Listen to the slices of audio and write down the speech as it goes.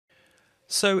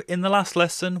So in the last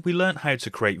lesson, we learnt how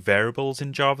to create variables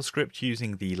in JavaScript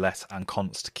using the let and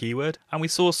const keyword, and we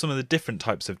saw some of the different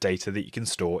types of data that you can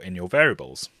store in your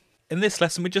variables. In this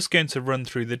lesson, we're just going to run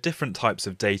through the different types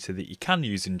of data that you can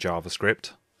use in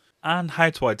JavaScript, and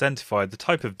how to identify the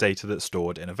type of data that's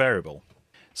stored in a variable.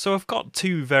 So I've got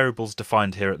two variables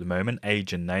defined here at the moment,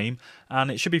 age and name,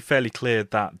 and it should be fairly clear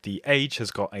that the age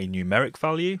has got a numeric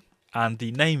value, and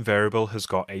the name variable has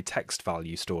got a text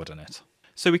value stored in it.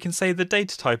 So we can say the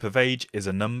data type of age is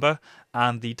a number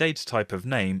and the data type of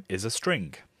name is a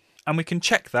string. And we can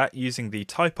check that using the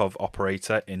typeof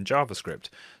operator in JavaScript.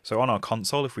 So on our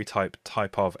console, if we type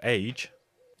typeof age,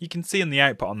 you can see in the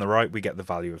output on the right we get the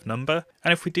value of number.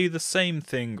 And if we do the same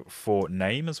thing for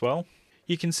name as well,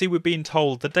 you can see we're being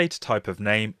told the data type of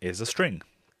name is a string.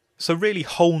 So really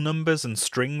whole numbers and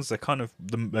strings are kind of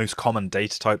the most common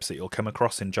data types that you'll come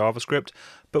across in JavaScript.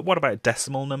 But what about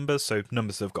decimal numbers? So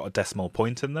numbers that have got a decimal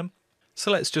point in them.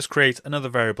 So let's just create another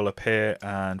variable up here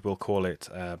and we'll call it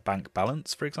bank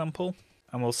balance, for example.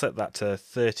 And we'll set that to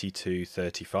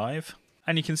 3235.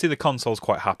 And you can see the console's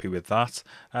quite happy with that.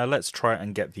 Let's try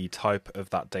and get the type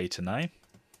of that data now.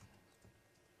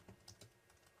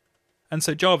 And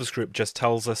so JavaScript just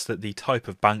tells us that the type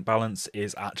of bank balance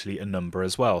is actually a number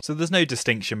as well. So there's no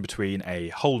distinction between a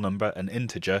whole number, an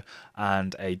integer,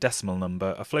 and a decimal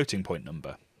number, a floating point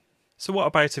number. So what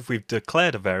about if we've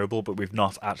declared a variable but we've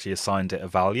not actually assigned it a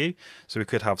value? So we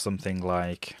could have something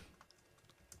like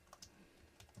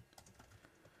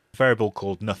a variable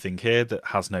called nothing here that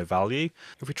has no value.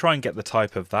 If we try and get the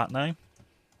type of that now,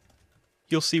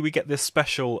 you'll see we get this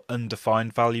special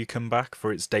undefined value come back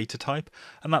for its data type,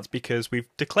 and that's because we've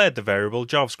declared the variable,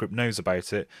 JavaScript knows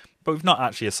about it, but we've not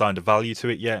actually assigned a value to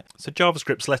it yet. So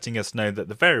JavaScript's letting us know that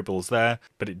the variable's there,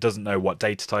 but it doesn't know what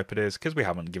data type it is because we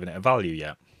haven't given it a value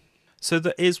yet. So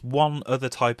there is one other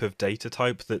type of data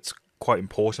type that's quite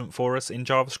important for us in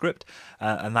JavaScript,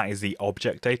 and that is the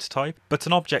object data type. But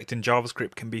an object in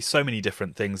JavaScript can be so many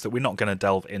different things that we're not going to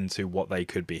delve into what they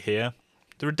could be here.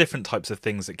 There are different types of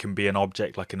things that can be an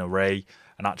object, like an array,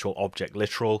 an actual object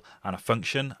literal, and a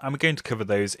function, and we're going to cover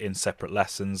those in separate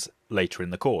lessons later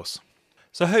in the course.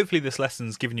 So hopefully this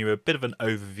lesson's given you a bit of an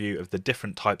overview of the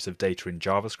different types of data in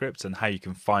JavaScript and how you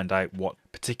can find out what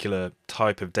particular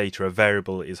type of data a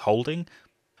variable is holding,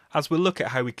 as we'll look at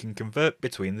how we can convert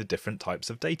between the different types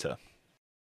of data.